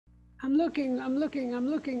I'm looking.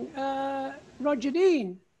 Roger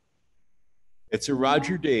Dean. It's a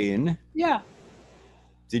Roger Dean. Yeah.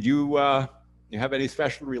 Did you you have any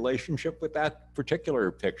special relationship with that particular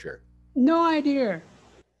picture? No idea.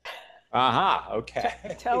 Aha,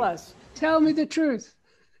 okay. Tell us. Tell me the truth.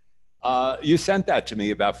 You sent that to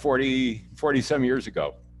me about 40 some years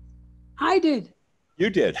ago. I did. You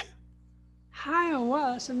did. Hi, oh,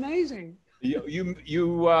 wow, that's amazing.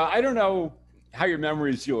 I don't know how your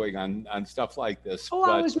memory is doing on stuff like this. Oh,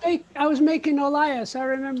 but I was making Olias. I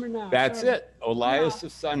remember now. That's Sorry. it. Olias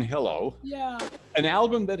of Sunhillow. Yeah. An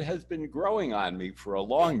album that has been growing on me for a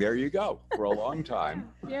long time.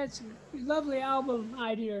 Yeah, it's a lovely album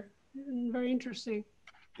idea. Very interesting.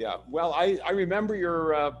 Yeah. Well, I remember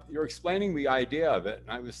you're explaining the idea of it, and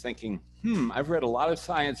I was thinking, I've read a lot of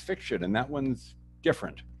science fiction, and that one's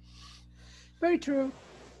different. Very true.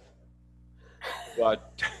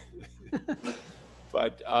 But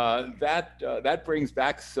that brings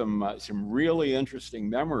back some really interesting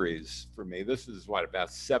memories for me. This is what,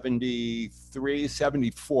 about 73,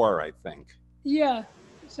 74, I think. Yeah,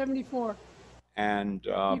 74. And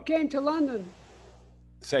you came to London.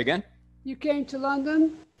 Say again? You came to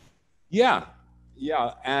London? Yeah,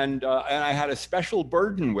 and I had a special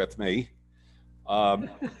burden with me,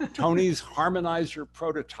 Tony's Harmonizer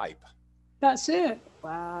prototype. That's it.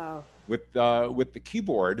 Wow. With the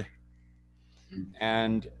keyboard,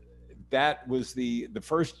 and that was the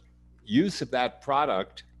first use of that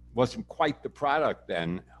product. Wasn't quite the product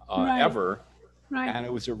then, ever, right. And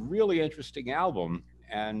it was a really interesting album,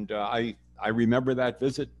 and I remember that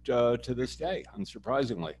visit to this day,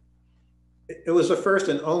 unsurprisingly. It was the first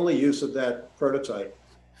and only use of that prototype.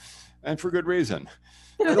 And for good reason.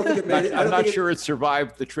 I don't think it made it. I'm not sure it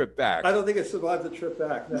survived the trip back. I don't think it survived the trip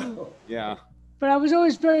back, no. Yeah. But I was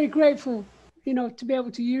always very grateful, to be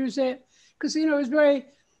able to use it. Because, it was very,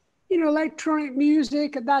 electronic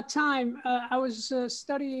music at that time. I was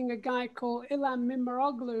studying a guy called Ilan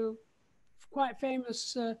Mimaroglu, quite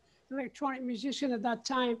famous electronic musician at that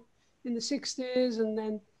time in the 60s and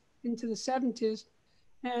then into the 70s.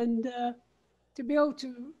 And to be able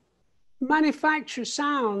to manufacture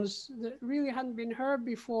sounds that really hadn't been heard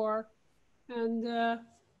before. And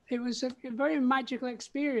it was a very magical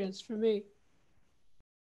experience for me.